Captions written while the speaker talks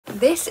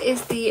This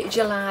is the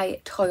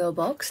July TOYL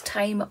box,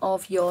 Time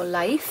of Your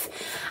Life.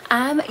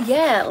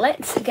 Yeah,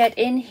 let's get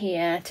in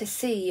here to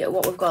see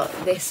what we've got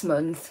this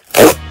month.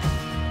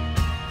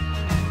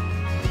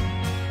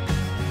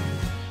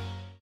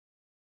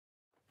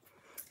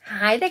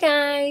 Hi there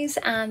guys,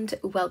 and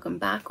welcome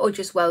back, or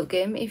just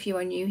welcome if you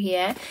are new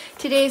here.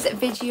 Today's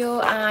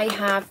video I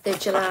have the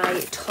July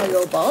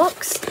TOYL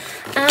box,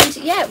 and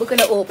yeah, we're going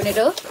to open it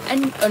up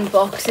and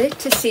unbox it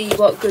to see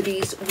what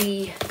goodies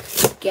we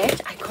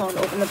get. I can't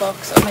open the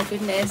box, oh my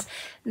goodness.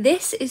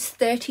 This is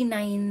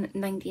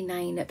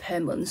 $39.99 per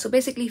month, so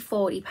basically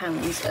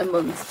 £40 a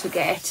month to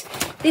get.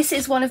 This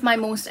is one of my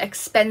most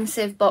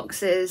expensive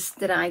boxes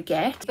that I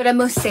get, but I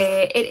must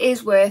say it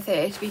is worth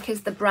it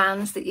because the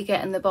brands that you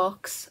get in the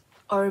box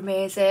are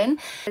amazing.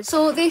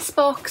 So this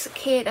box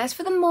caters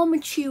for the more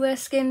mature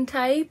skin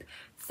type,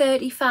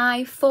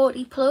 35,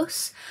 40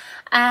 plus,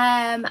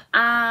 and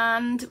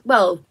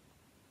well,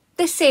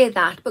 they say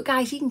that, but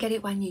guys, you can get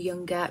it when you're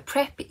younger.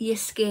 Prep your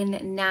skin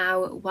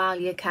now while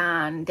you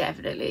can,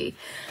 definitely.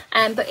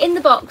 But in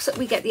the box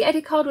we get the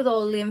edit card with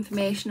all the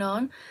information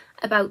on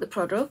about the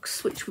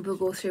products, which we will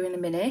go through in a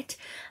minute.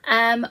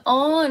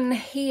 On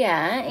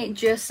here it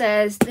just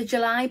says the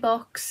July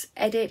box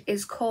edit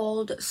is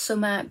called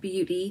Summer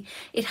Beauty.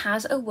 It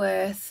has a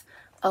worth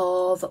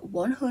of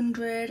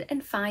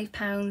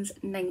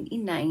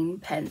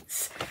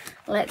 £105.99.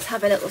 Let's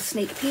have a little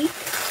sneak peek.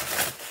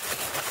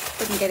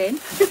 Didn't get in.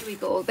 Here we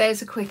go,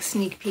 there's a quick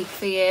sneak peek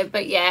for you.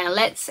 But yeah,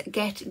 let's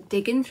get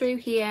digging through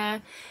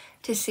here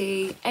to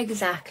see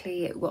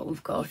exactly what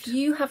we've got. If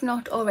you have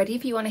not already,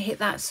 if you want to hit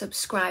that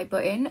subscribe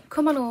button,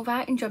 come on over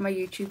and join my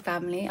YouTube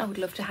family. I would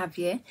love to have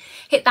you.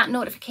 Hit that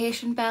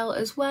notification bell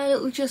as well.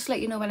 It'll just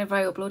let you know whenever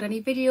I upload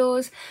any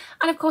videos.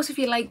 And of course, if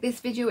you like this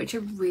video, which I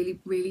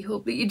really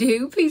hope that you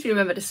do, please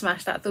remember to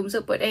smash that thumbs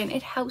up button.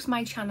 It helps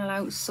my channel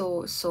out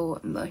so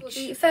much.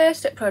 The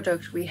first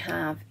product we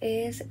have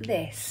is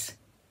this.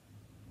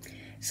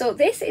 So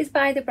this is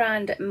by the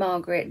brand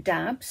Margaret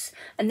Dabbs,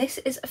 and this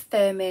is a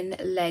firming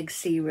leg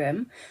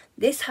serum.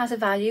 This has a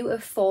value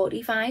of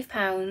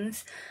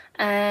 £45.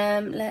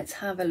 Let's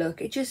have a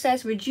look. It just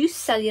says reduce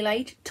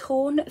cellulite,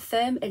 tone,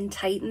 firm and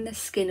tighten the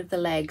skin of the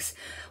legs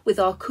with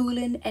our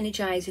cooling,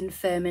 energizing,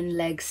 firming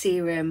leg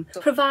serum.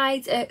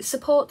 Provides a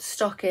support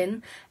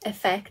stocking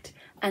effect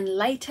and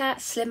lighter,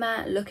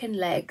 slimmer looking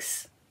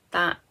legs.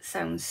 That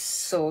sounds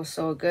so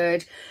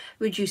good.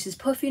 Reduces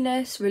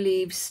puffiness,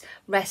 relieves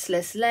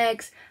restless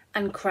legs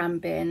and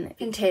cramping.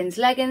 Contains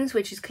leggings,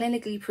 which is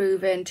clinically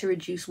proven to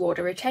reduce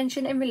water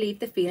retention and relieve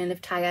the feeling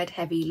of tired,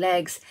 heavy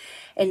legs.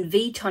 And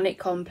V-tonic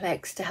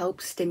complex to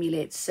help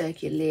stimulate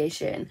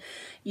circulation.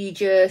 You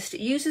just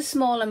use a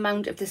small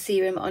amount of the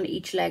serum on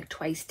each leg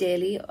twice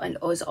daily and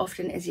as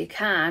often as you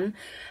can.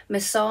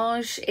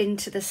 Massage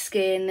into the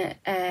skin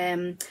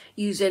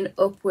using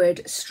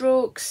upward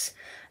strokes.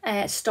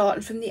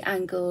 Starting from the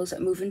ankles,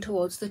 moving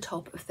towards the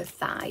top of the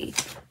thigh.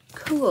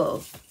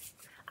 Cool.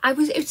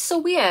 It's so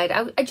weird.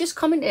 I just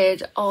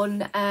commented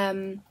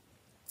on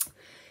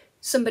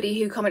somebody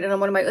who commented on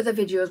one of my other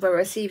videos where I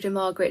received a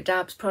Margaret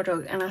Dabbs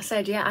product, and I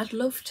said, yeah, I'd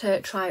love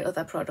to try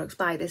other products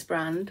by this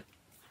brand.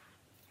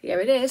 Here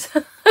it is.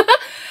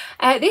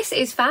 This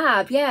is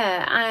fab,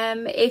 yeah.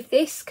 If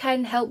this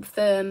can help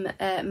firm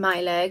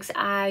my legs,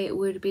 I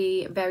would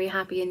be very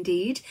happy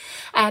indeed.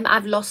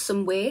 I've lost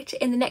some weight.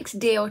 In the next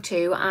day or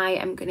two, I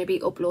am going to be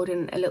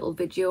uploading a little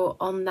video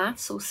on that,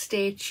 so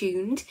stay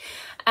tuned.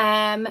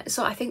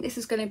 So I think this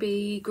is going to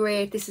be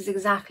great. This is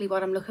exactly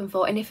what I'm looking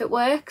for, and if it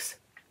works,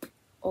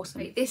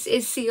 awesome. This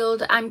is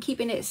sealed. I'm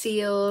keeping it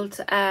sealed,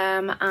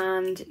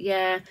 and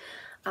yeah,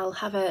 I'll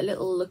have a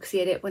little look-see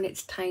at it when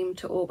it's time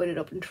to open it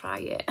up and try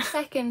it.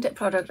 Second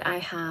product I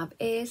have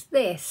is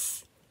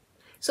this.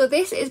 So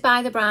this is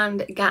by the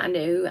brand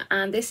Gatineau,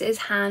 and this is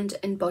hand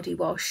and body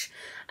wash.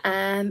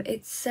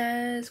 It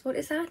says, what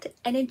is that?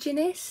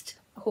 Energinist?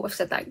 I hope I've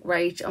said that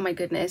right. Oh my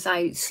goodness,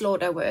 I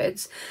slaughter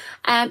words.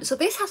 So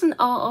this has an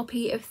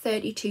RRP of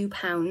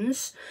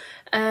 £32.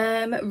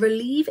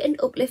 Relieve and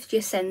uplift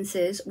your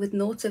senses with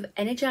notes of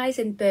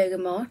energizing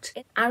bergamot,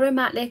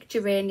 aromatic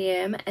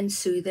geranium and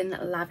soothing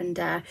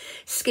lavender.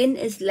 Skin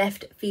is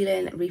left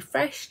feeling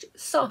refreshed,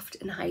 soft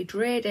and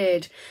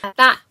hydrated.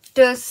 That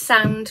does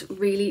sound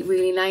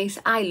really nice.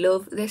 I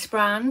love this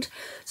brand,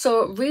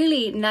 so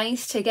really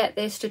nice to get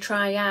this to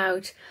try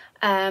out.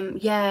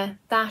 Yeah,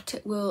 that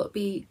will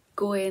be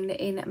going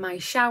in my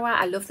shower.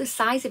 I love the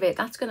size of it.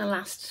 That's going to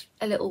last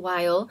a little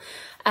while.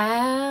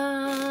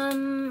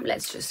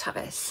 Let's just have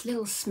a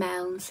little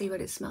smell and see what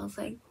it smells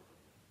like.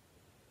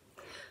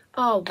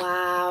 Oh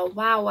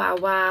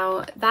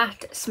wow,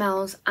 that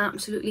smells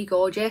absolutely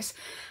gorgeous.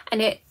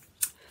 And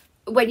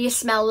when you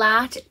smell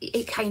that,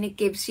 it kind of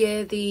gives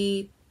you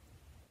the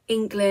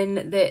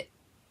inkling that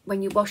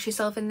when you wash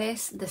yourself in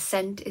this, the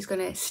scent is going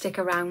to stick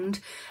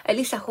around. At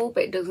least I hope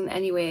it doesn't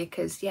anyway,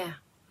 because yeah,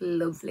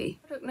 lovely.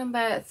 Product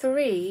number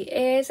 3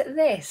 is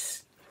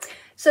this.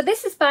 So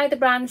this is by the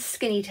brand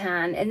Skinny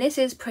Tan, and this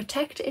is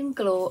Protect and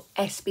Glow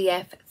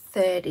SPF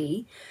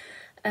 30.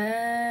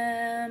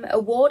 A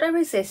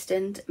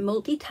water-resistant,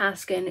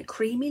 multitasking,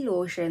 creamy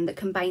lotion that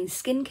combines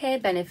skincare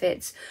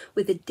benefits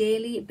with a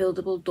daily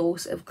buildable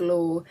dose of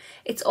glow.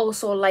 It's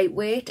also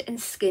lightweight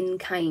and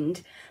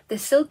skin-kind. The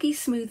silky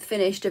smooth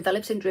finish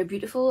develops into a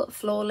beautiful,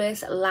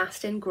 flawless,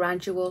 lasting,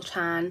 gradual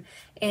tan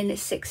in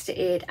 6 to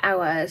 8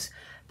 hours.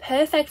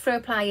 Perfect for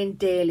applying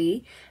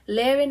daily,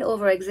 layering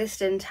over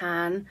existing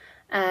tan,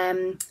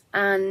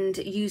 and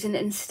using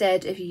it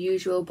instead of your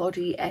usual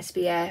body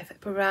SPF.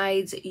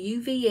 Provides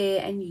UVA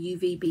and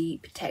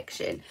UVB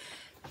protection.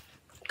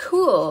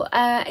 Cool.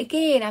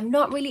 Again, I'm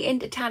not really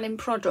into tanning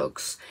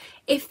products.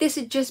 If this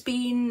had just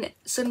been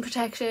sun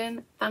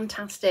protection,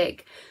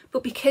 fantastic,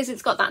 but because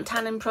it's got that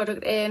tanning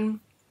product in,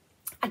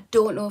 I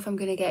don't know if I'm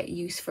going to get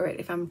use for it,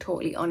 if I'm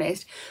totally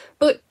honest.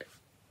 But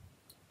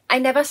I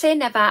never say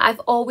never.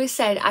 I've always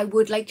said I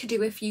would like to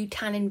do a few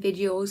tanning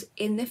videos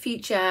in the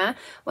future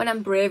when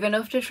I'm brave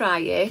enough to try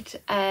it.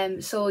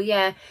 So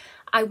yeah,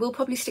 I will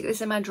probably stick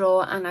this in my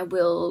drawer and I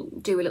will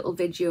do a little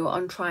video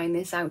on trying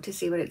this out to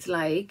see what it's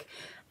like.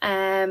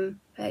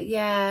 But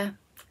yeah,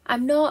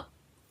 I'm not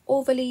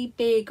overly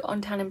big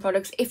on tanning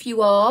products. If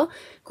you are,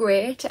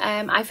 great.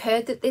 I've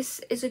heard that this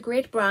is a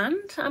great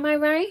brand. Am I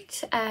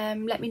right?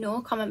 Let me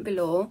know, comment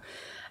below.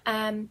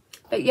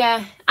 But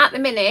yeah, at the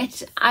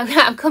minute,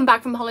 I've come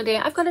back from holiday.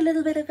 I've got a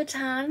little bit of a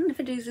tan, if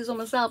I do this on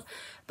myself.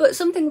 But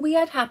something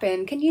weird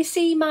happened. Can you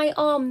see my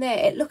arm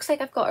there? It looks like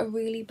I've got a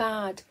really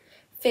bad,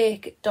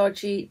 fake,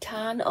 dodgy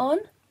tan on.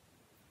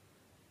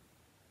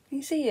 Can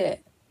you see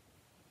it?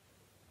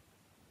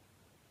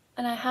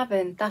 And I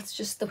haven't. That's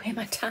just the way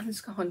my tan's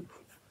gone.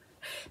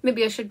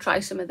 Maybe I should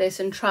try some of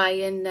this and try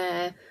and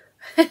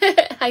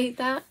hide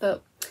that,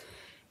 but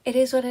it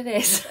is what it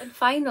is. The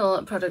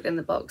final product in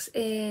the box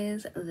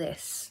is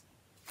this.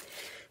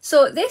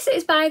 So this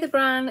is by the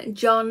brand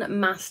John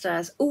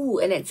Masters. Oh,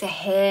 and it's a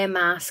hair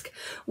mask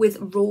with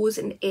rose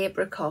and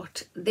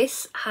apricot.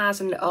 This has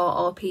an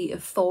RRP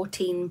of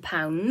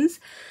 £14.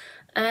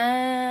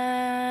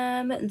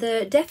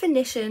 The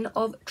definition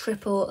of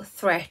triple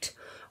threat.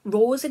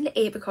 Rose and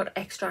apricot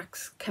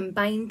extracts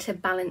combine to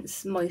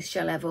balance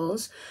moisture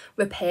levels,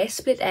 repair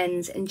split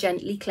ends and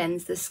gently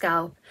cleanse the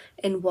scalp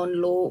in one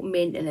low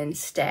maintenance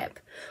step.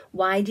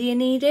 Why do you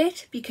need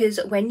it? Because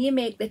when you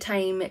make the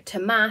time to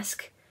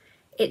mask,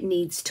 it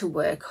needs to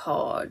work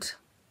hard.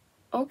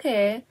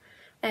 Okay.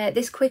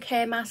 This quick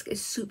hair mask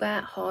is super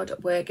hard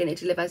working. It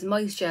delivers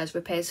moisture,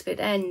 repairs split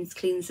ends,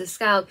 cleans the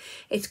scalp.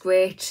 It's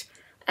great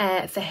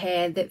for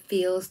hair that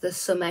feels the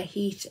summer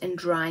heat and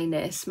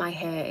dryness. My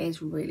hair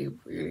is really,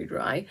 really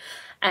dry,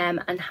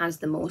 and has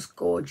the most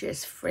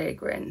gorgeous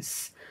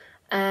fragrance.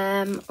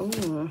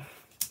 Oh,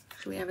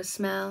 should we have a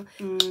smell?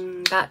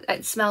 That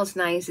it smells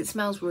nice. It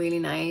smells really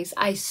nice.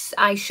 I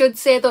should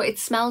say though, it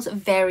smells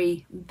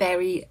very,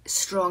 very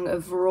strong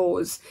of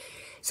rose.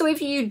 So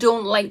if you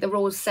don't like the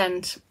rose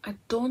scent, I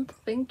don't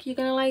think you're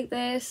gonna like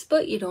this,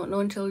 but you don't know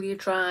until you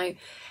try.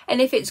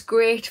 And if it's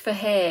great for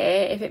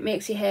hair, if it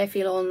makes your hair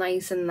feel all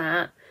nice and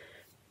that,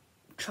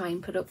 try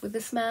and put up with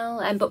the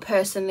smell. But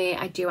personally,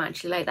 I do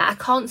actually like that. I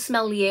can't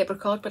smell the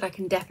apricot, but I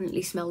can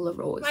definitely smell the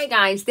rose. Right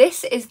guys,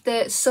 this is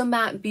the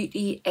Summer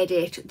Beauty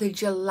Edit, the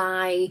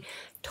July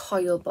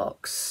TOYL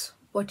box.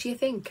 What do you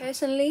think?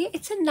 Personally,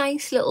 it's a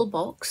nice little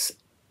box.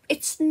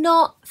 It's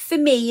not, for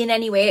me in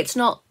any way, it's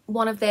not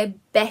one of their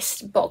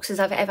best boxes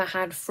I've ever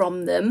had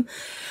from them.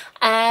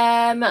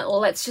 Well,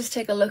 let's just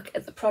take a look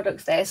at the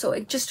products there. So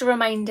just a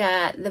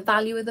reminder, the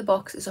value of the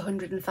box is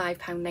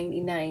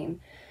 £105.99.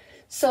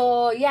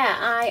 So yeah,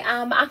 I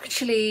am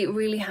actually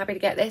really happy to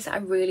get this. I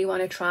really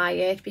want to try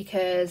it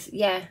because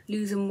yeah,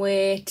 losing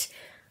weight,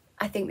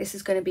 I think this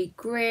is going to be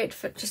great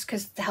for just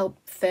because to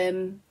help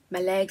firm my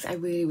legs. I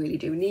really, really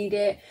do need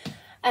it.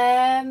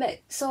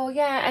 So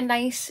yeah, a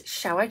nice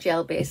shower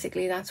gel,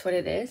 basically, that's what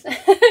it is.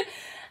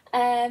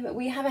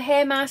 We have a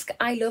hair mask.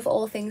 I love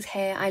all things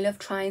hair. I love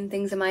trying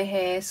things in my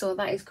hair, so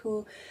that is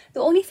cool.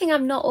 The only thing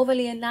I'm not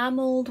overly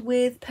enamelled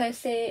with per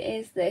se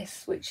is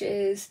this, which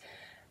is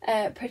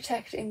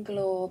Protect and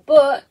Glow,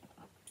 but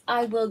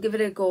I will give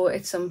it a go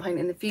at some point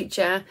in the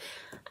future.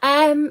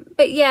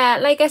 But yeah,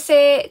 like I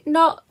say,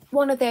 not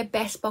one of their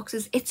best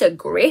boxes. It's a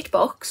great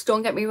box,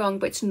 don't get me wrong,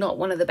 but it's not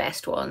one of the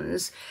best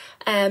ones.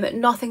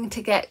 Nothing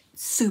to get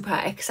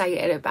super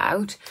excited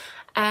about,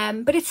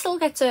 but it still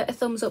gets a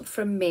thumbs up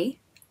from me.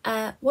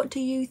 What do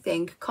you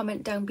think?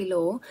 Comment down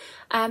below.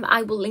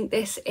 I will link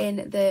this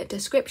in the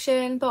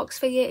description box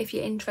for you if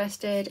you're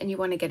interested and you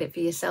want to get it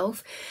for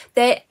yourself.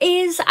 There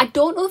is, I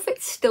don't know if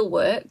it still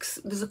works,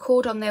 there's a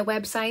code on their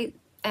website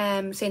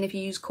saying if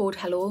you use code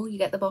HELLO you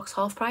get the box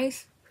half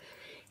price,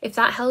 if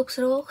that helps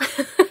at all.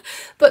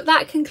 But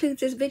that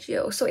concludes this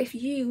video. So if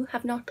you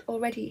have not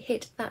already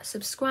hit that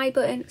subscribe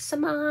button,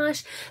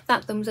 smash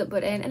that thumbs up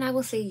button, and I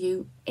will see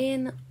you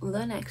in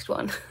the next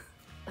one.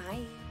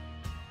 Bye.